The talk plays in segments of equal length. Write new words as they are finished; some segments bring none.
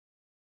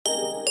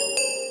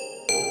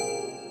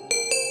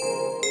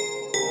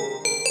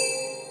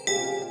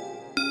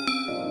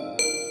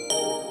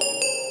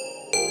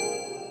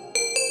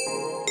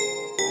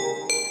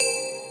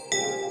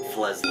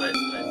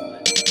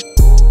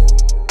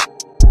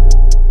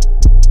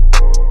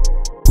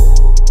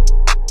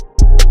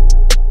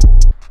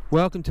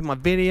Welcome to my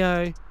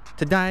video.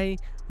 Today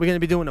we're going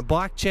to be doing a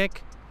bike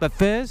check, but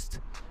first,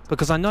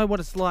 because I know what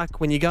it's like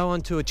when you go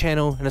onto a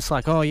channel and it's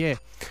like, oh yeah,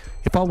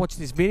 if I watch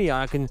this video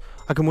I can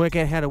work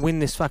out how to win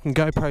this fucking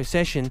GoPro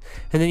session,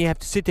 and then you have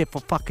to sit there for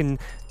fucking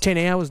 10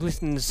 hours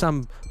listening to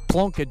some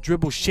plonker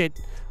dribble shit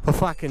for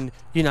fucking,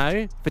 you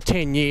know, for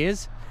 10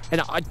 years.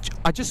 And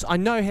I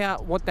know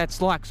what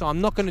that's like, so I'm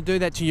not going to do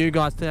that to you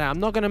guys today. I'm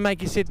not going to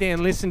make you sit there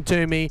and listen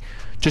to me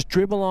just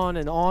dribble on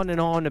and on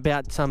and on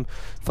about some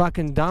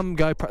fucking dumb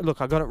GoPro. Look,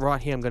 I got it right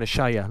here. I'm going to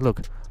show you.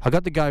 Look, I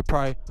got the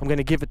GoPro. I'm going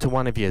to give it to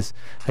one of yous.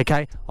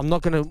 Okay? I'm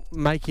not going to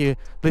make you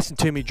listen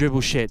to me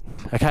dribble shit.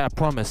 Okay? I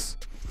promise.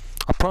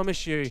 I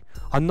promise you,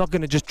 I'm not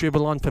going to just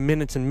dribble on for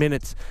minutes and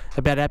minutes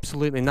about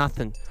absolutely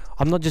nothing.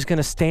 I'm not just going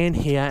to stand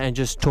here and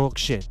just talk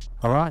shit,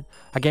 alright?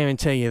 I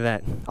guarantee you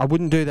that. I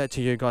wouldn't do that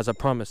to you guys, I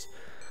promise.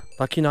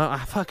 Like, you know, I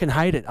fucking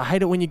hate it. I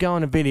hate it when you go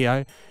on a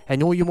video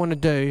and all you want to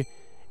do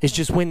is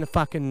just win the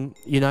fucking,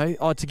 you know,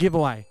 oh, it's a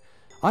giveaway.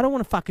 I don't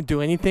want to fucking do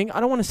anything.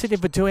 I don't want to sit there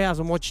for 2 hours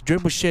and watch you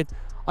dribble shit.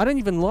 I don't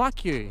even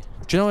like you.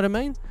 Do you know what I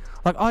mean?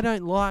 Like, I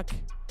don't like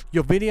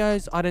your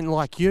videos, I don't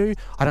like you,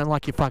 I don't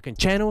like your fucking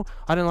channel,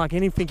 I don't like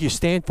anything you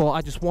stand for.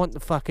 I just want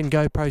the fucking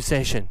GoPro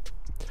session.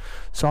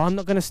 So I'm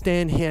not going to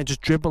stand here and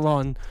just dribble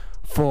on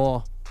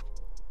for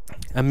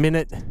a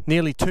minute,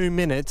 nearly 2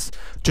 minutes,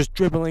 just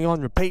dribbling on,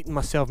 repeating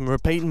myself and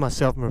repeating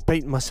myself and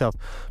repeating myself,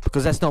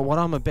 because that's not what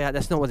I'm about,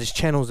 that's not what this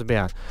channel's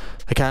about.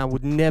 Okay, I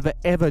would never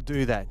ever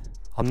do that.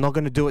 I'm not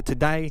going to do it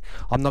today,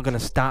 I'm not going to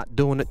start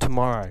doing it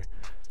tomorrow.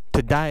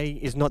 Today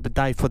is not the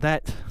day for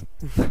that.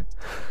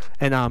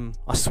 And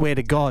I swear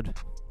to God,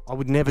 I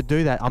would never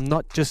do that. I'm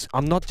not just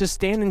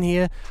standing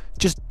here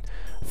just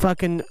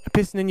fucking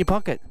pissing in your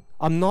pocket.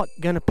 I'm not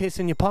gonna piss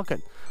in your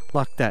pocket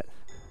like that.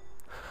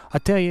 I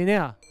tell you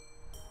now,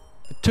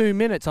 for 2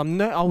 minutes, I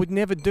would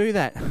never do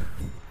that.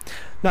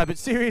 No, but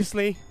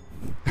seriously,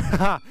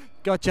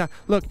 gotcha.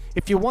 Look,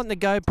 if you want the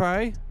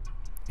GoPro,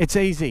 it's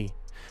easy.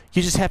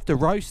 You just have to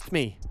roast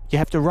me. You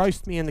have to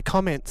roast me in the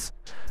comments.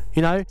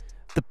 You know,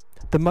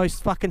 the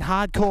most fucking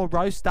hardcore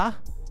roaster.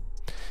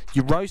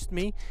 You roast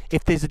me.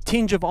 If there's a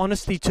tinge of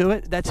honesty to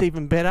it, that's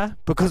even better,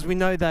 because we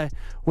know that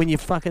when you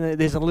fucking,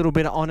 there's a little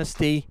bit of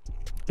honesty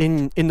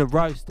in the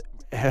roast,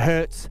 it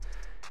hurts.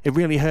 It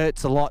really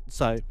hurts a lot.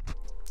 So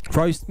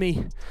roast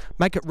me,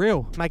 make it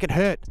real, make it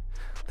hurt.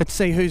 Let's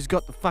see who's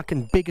got the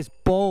fucking biggest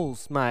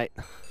balls, mate.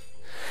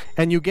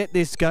 And you'll get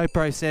this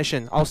GoPro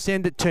session. I'll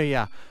send it to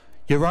you.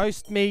 You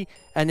roast me,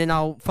 and then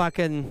I'll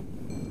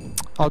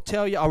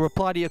tell you, I'll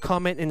reply to your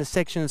comment in the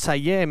section and say,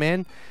 yeah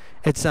man,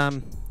 it's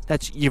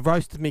you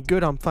roasted me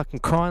good. I'm fucking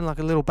crying like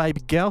a little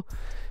baby girl.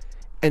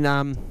 And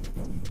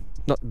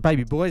not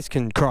baby boys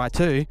can cry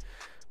too,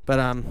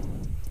 but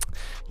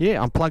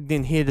yeah, I'm plugged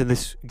in here to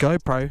this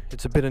GoPro.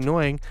 It's a bit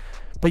annoying,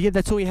 but yeah,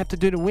 that's all you have to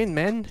do to win,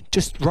 man.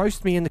 Just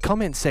roast me in the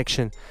comments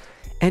section.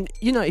 And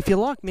you know, if you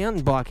like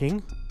mountain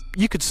biking,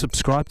 you could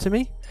subscribe to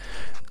me.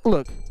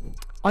 Look,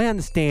 I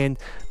understand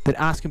that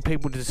asking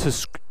people to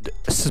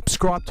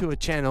subscribe to a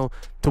channel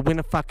to win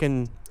a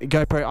fucking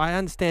GoPro, I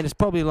understand it's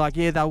probably like,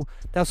 yeah, they'll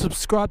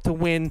subscribe to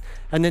win,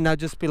 and then they'll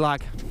just be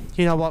like,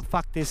 you know what,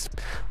 fuck this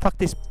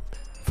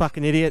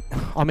fucking idiot,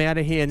 I'm out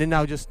of here, and then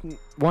they'll just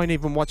won't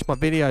even watch my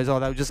videos, or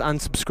they'll just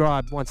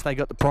unsubscribe once they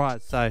got the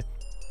prize. So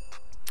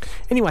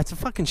anyway, it's a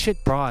fucking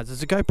shit prize.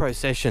 It's a GoPro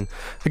session,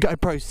 a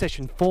GoPro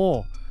session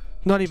 4,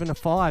 not even a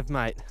 5,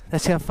 mate.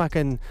 That's how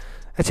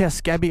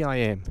scabby I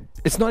am.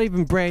 It's not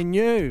even brand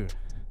new,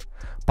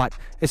 but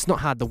it's not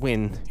hard to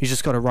win. You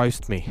just got to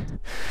roast me.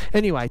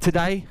 Anyway,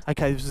 today,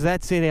 okay, so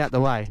that's it out the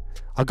way.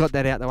 I got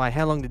that out the way.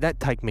 How long did that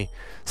take me?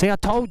 See, I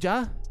told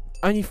ya,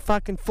 only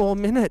fucking 4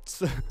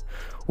 minutes.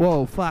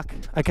 Whoa, fuck.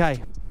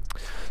 Okay,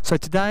 so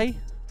today,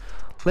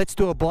 let's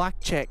do a bike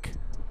check,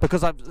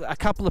 because a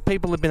couple of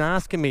people have been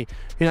asking me,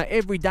 you know,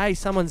 every day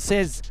someone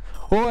says,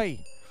 oi,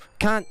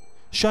 can't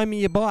show me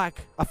your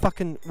bike.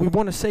 We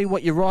want to see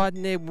what you're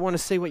riding there. We want to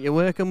see what you're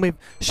working with.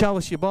 Show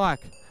us your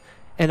bike.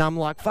 And I'm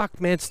like, fuck,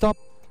 man, stop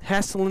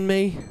hassling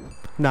me.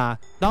 Nah,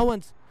 no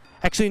one's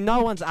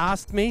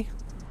asked me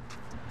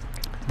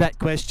that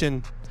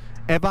question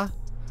ever.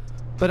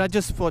 But I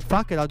just thought,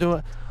 fuck it, I'll do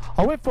it.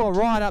 I went for a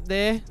ride up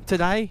there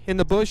today in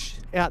the bush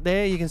out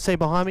there. You can see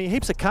behind me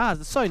heaps of cars.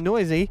 It's so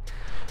noisy.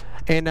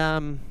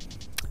 And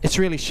it's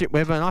really shit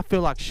weather, and I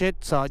feel like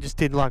shit, so I just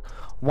did like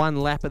one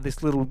lap of this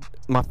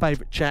my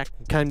favourite track,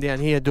 came down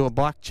here, do a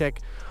bike check.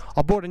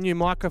 I bought a new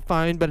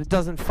microphone, but it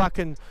doesn't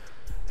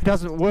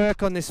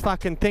work on this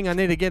fucking thing. I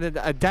need to get an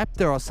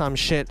adapter or some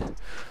shit.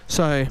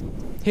 So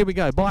here we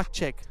go, bike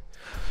check.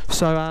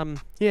 So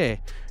yeah,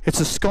 it's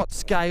a Scott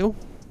scale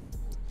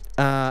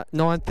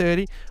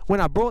 930. When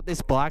I brought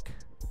this bike,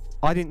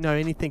 I didn't know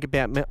anything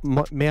about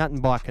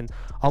mountain biking.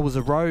 I was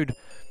a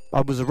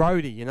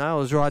roadie, you know. I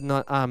was riding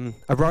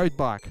a road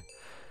bike,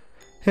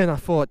 and I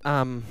thought,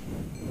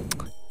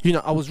 you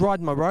know, I was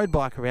riding my road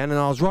bike around, and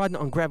I was riding it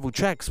on gravel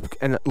tracks,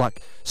 and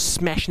like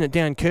smashing it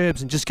down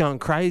curbs and just going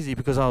crazy,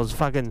 because I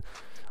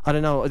I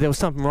don't know, there was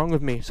something wrong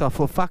with me. So I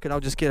thought, fuck it, I'll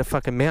just get a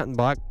fucking mountain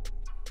bike.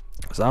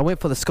 So I went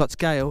for the Scots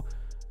Gale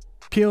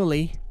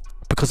purely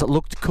because it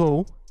looked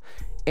cool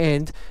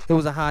and it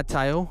was a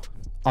hardtail.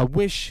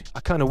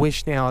 I kind of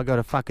wish now I got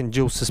a fucking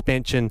dual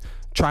suspension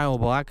trail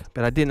bike,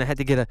 but I didn't. I had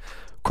to get a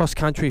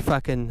cross-country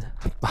fucking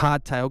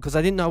hardtail because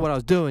I didn't know what I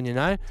was doing, you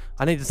know.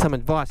 I needed some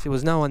advice. There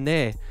was no one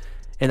there.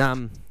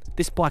 And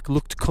this bike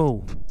looked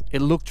cool.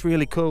 It looked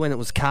really cool and it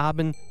was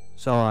carbon,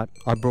 so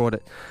I brought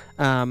it.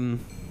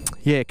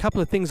 Yeah, a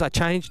couple of things I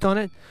changed on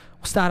it.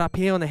 We'll start up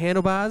here on the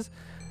handlebars.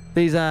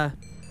 These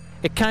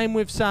it came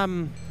with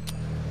some,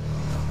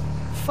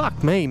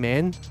 fuck me,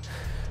 man.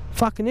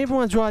 Fucking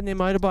everyone's riding their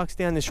motorbikes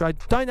down this road.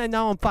 Don't they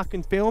know I'm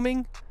fucking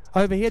filming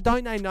over here?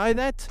 Don't they know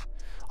that?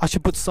 I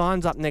should put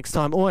signs up next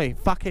time. Oi,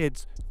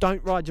 fuckheads,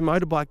 don't ride your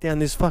motorbike down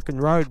this fucking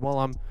road while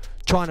I'm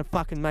trying to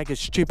fucking make a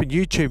stupid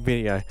YouTube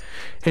video.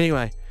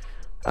 Anyway,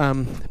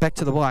 back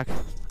to the bike.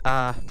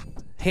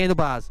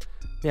 Handlebars.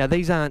 Now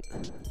these aren't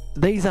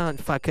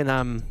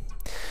fucking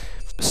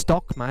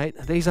stock, mate.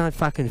 These aren't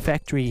fucking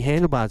factory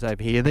handlebars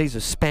over here. These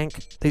are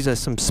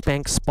some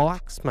Spank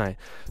spikes, mate.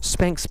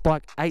 Spank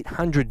Spike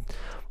 800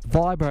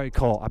 Vibro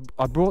core.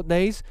 I brought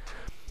these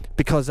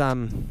because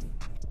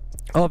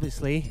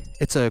obviously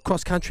it's a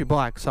cross-country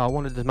bike, so I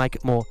wanted to make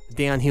it more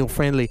downhill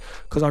friendly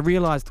because I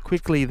realized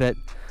quickly that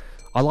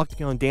I liked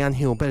going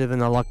downhill better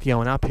than I liked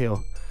going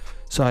uphill.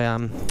 So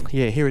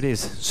yeah, here it is.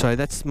 So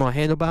that's my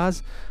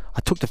handlebars. I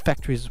took the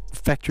factory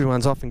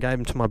ones off and gave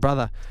them to my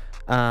brother.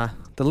 The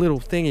little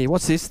thingy,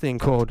 what's this thing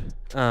called?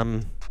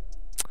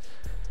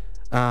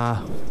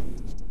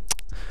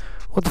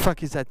 What the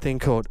fuck is that thing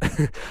called?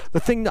 The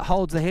thing that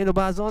holds the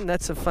handlebars on,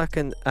 that's a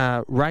fucking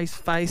race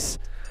face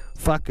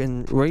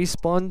fucking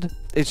Respond.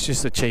 It's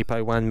just a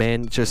cheapo one,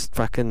 man. Just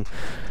fucking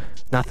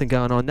nothing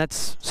going on.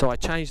 So I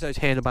changed those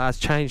handlebars,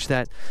 changed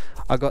that.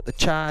 I got the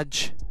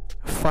Charge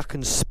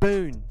fucking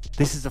Spoon.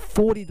 This is a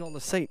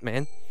 $40 seat,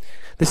 man.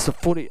 This is a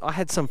 40. I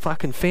had some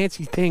fucking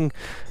fancy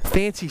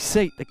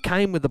seat that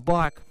came with the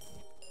bike.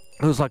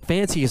 It was like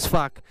fancy as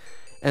fuck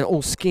and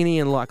all skinny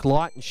and like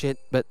light and shit,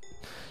 but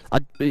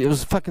it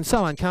was fucking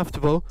so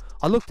uncomfortable.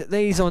 I looked at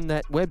these on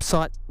that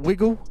website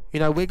Wiggle. You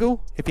know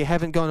Wiggle? If you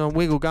haven't gone on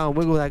Wiggle, go on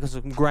Wiggle. They got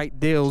some great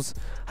deals.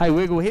 Hey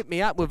Wiggle, hit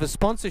me up with a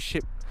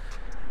sponsorship.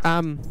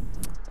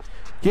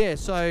 Yeah,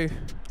 so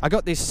I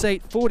got this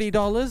seat,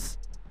 $40.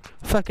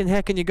 Fucking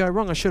how can you go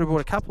wrong? I should have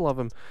bought a couple of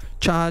them.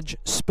 Charge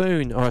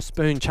Spoon or a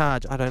Spoon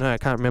Charge. I don't know. I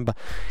can't remember.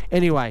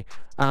 Anyway,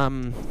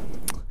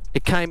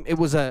 it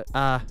was a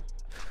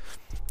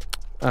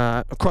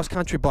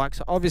cross-country bike.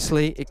 So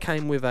obviously it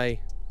came with a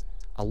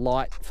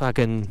light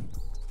fucking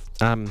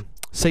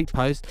seat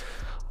post.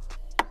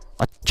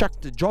 I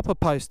chucked a dropper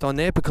post on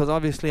there because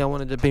obviously I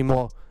wanted to be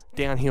more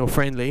downhill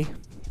friendly.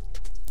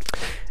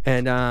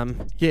 And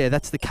yeah,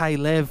 that's the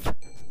K-Lev.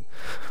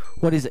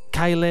 What is it?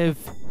 K-Lev.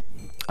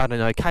 I don't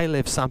know,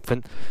 K-Lev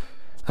something.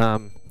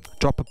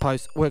 Dropper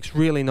post works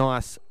really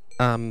nice.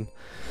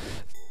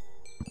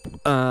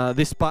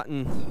 This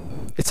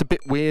button, it's a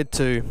bit weird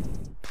to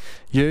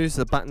use,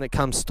 the button that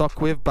comes stock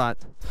with, but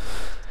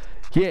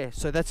yeah,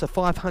 so that's a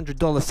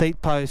 $500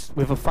 seat post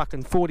with a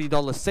fucking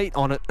 $40 seat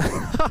on it.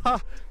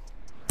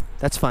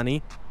 That's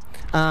funny.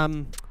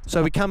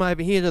 So we come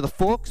over here to the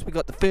forks. We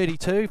got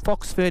the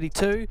Fox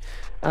 32.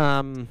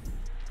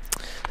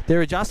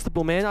 They're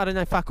adjustable, man. I don't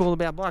know fuck all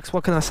about bikes.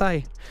 What can I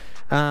say?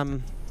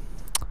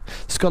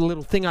 It's got a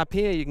little thing up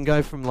here. You can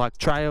go from like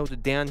trail to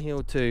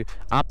downhill to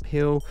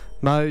uphill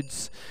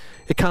modes.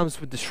 It comes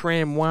with the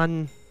SRAM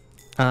 1.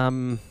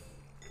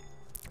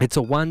 It's a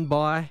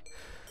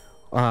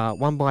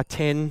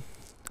 1x10.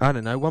 I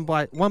don't know,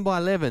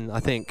 1x11,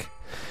 I think.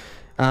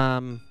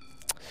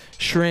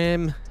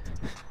 SRAM.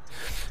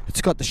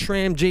 It's got the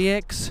SRAM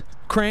GX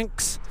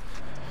cranks.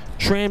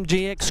 SRAM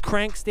GX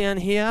cranks down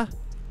here.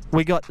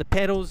 We got the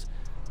pedals.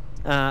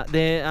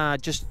 They're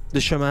just the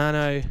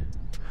Shimano.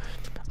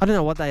 I don't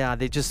know what they are.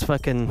 They're just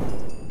fucking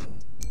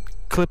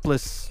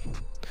clipless.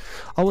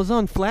 I was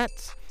on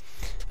flats.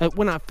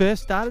 When I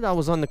first started, I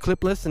was on the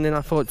clipless, and then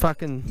I thought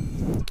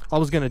fucking I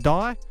was gonna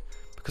die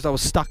because I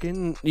was stuck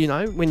in. You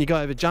know, when you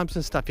go over jumps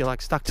and stuff, you're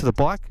like stuck to the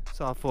bike.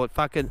 So I thought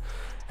fucking,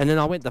 and then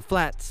I went to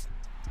flats,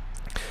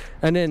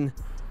 and then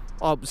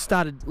I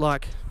started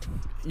like,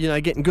 you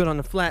know, getting good on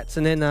the flats,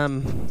 and then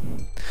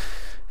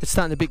it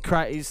started to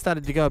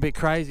go a bit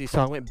crazy,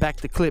 so I went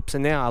back to clips,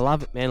 and now I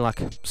love it, man. Like,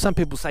 some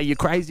people say you're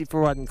crazy for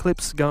riding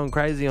clips, going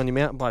crazy on your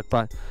mountain bike,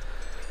 but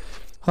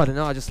I don't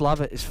know, I just love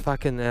it. It's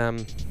fucking,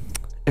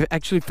 it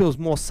actually feels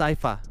more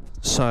safer.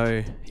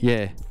 So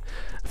yeah,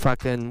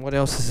 fucking, what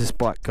else has this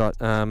bike got?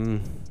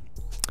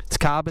 It's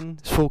carbon,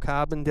 it's full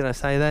carbon, did I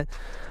say that?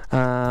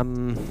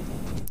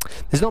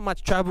 There's not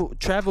much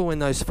travel in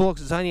those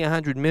forks. It's only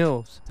 100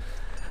 mils.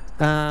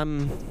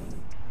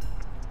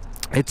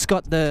 It's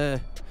got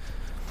the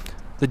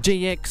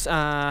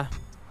GX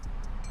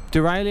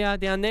derailleur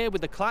down there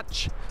with the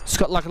clutch. It's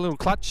got like a little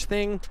clutch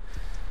thing.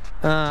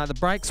 The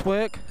brakes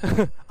work.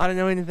 I don't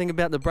know anything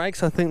about the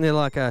brakes. I think they're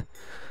like I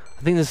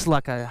think this is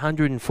like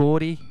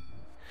 140.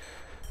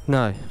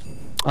 No,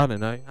 I don't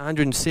know,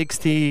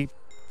 160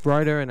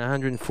 rotor and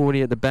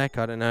 140 at the back.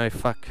 I don't know,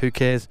 fuck, who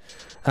cares.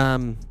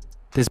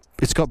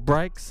 It's got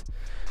brakes,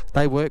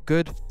 they work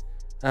good.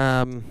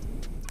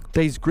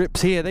 These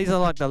grips here, these are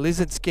like the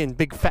lizard skin,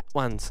 big fat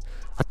ones.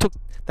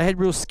 They had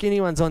real skinny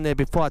ones on there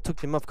before I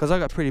took them off because I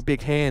got pretty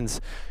big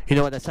hands. You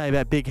know what they say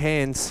about big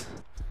hands?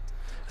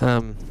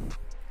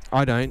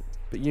 I don't,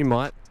 but you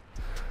might.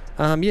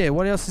 Yeah,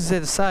 what else is there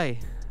to say?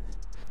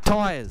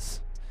 Tyres,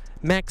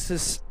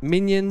 Maxxis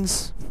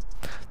Minions.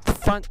 The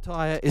front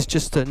tyre is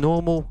just a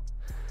normal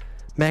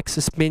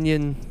Maxxis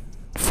Minion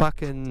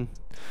fucking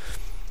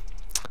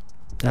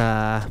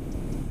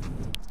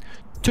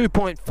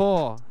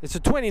 2.4. It's a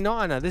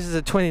 29er. This is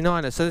a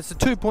 29er, so it's a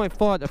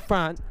 2.4 at the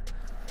front,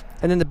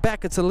 and then the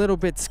back it's a little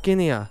bit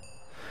skinnier.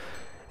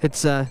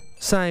 It's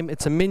same,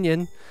 it's a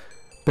Minion,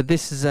 but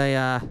this is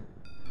a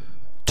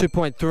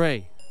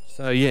 2.3.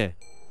 So yeah,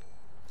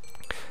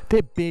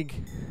 they're big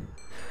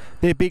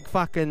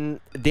fucking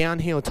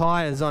downhill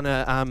tires on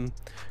a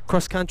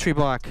cross-country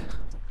bike,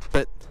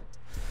 but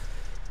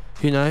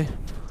you know,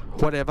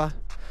 whatever.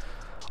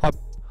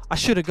 I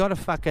should have got a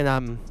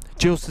fucking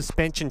dual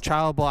suspension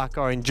trail bike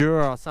or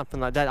enduro or something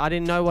like that. I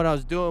didn't know what I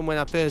was doing when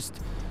I first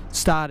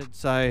started,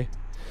 so.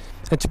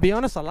 And to be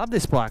honest, I love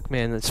this bike,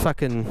 man. It's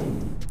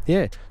fucking,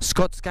 yeah,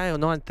 Scott Scale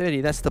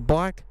 930, that's the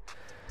bike,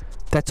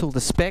 that's all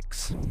the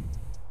specs.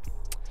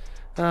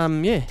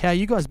 Yeah, how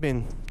you guys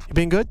been? You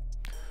been good?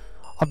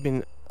 I've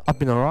been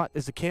alright.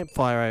 There's a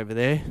campfire over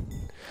there.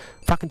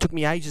 Fucking took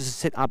me ages to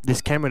set up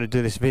this camera to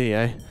do this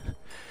video.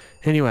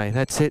 Anyway,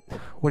 that's it.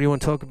 What do you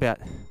want to talk about?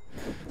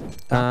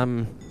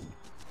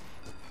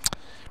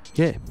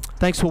 Yeah,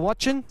 thanks for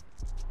watching.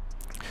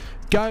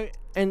 Go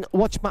and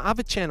watch my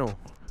other channel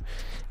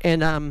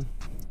and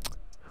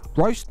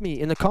roast me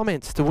in the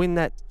comments to win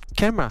that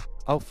camera.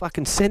 I'll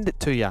fucking send it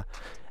to you,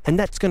 and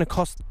that's gonna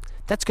cost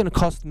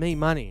me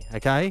money,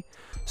 okay?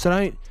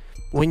 So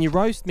when you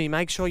roast me,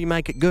 make sure you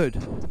make it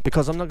good,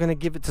 because I'm not gonna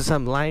give it to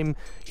some lame,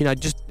 you know,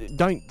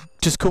 don't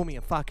call me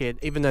a fuckhead,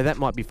 even though that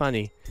might be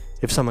funny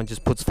if someone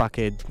just puts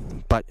fuckhead,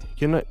 but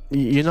you're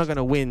not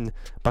gonna win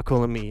by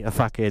calling me a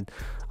fuckhead.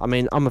 I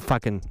mean, I'm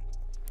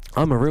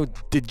a real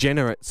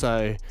degenerate,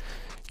 so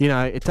you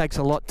know, it takes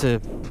a lot to,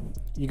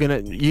 you're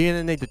gonna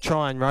need to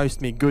try and roast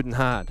me good and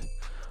hard.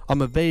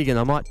 I'm a vegan.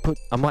 I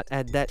might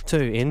add that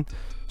too in,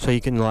 so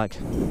you can like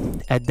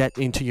add that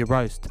into your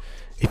roast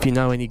if you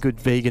know any good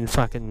vegan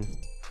fucking,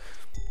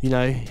 you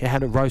know, how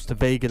to roast a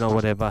vegan or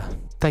whatever.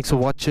 Thanks for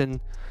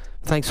watching.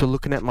 Thanks for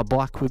looking at my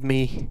bike with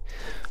me.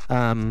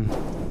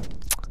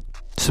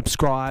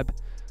 Subscribe.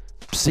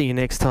 See you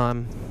next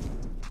time.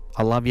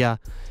 I love ya,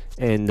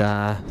 and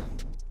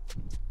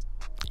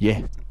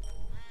yeah.